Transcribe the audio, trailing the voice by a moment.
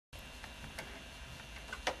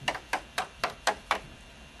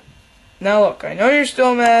Now look, I know you're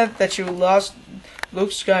still mad that you lost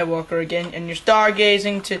Luke Skywalker again, and you're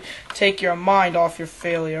stargazing to take your mind off your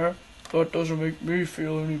failure. That doesn't make me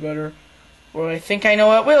feel any better. Well, I think I know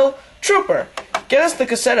what will. Trooper, get us the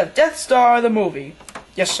cassette of Death Star the movie.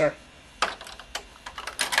 Yes, sir.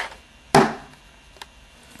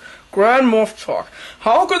 Grand Moff Talk.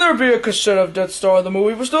 How could there be a cassette of Death Star the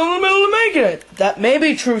movie? We're still in the middle of making it. That may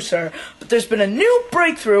be true, sir, but there's been a new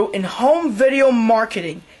breakthrough in home video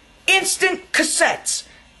marketing. Instant cassettes.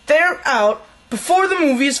 They're out before the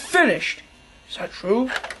movie is finished. Is that true?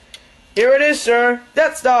 Here it is, sir.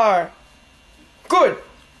 Death Star. Good.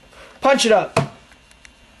 Punch it up.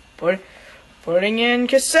 Putting in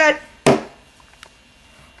cassette.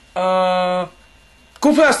 Go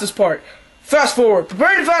past this part. Fast forward.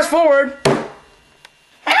 Prepare to fast forward.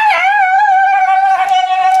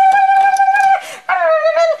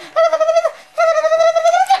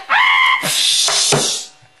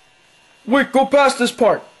 Wait, go past this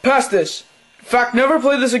part. Past this. In fact, never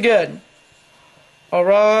play this again.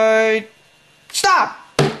 Alright. Stop!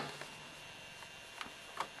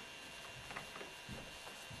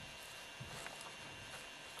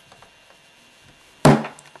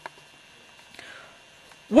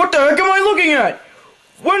 What the heck am I looking at?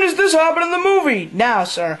 When does this happen in the movie? Now,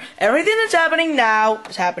 sir. Everything that's happening now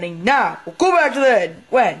is happening now. We'll go back to then.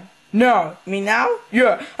 When? No. You mean now?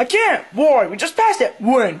 Yeah. I can't. Boy, we just passed it.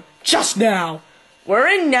 When? Just now. We're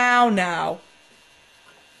in now.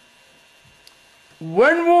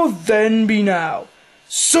 When will then be now?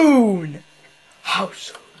 Soon. How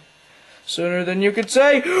soon? Sooner than you could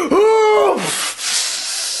say.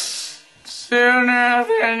 Sooner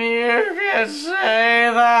than you could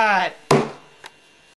say that.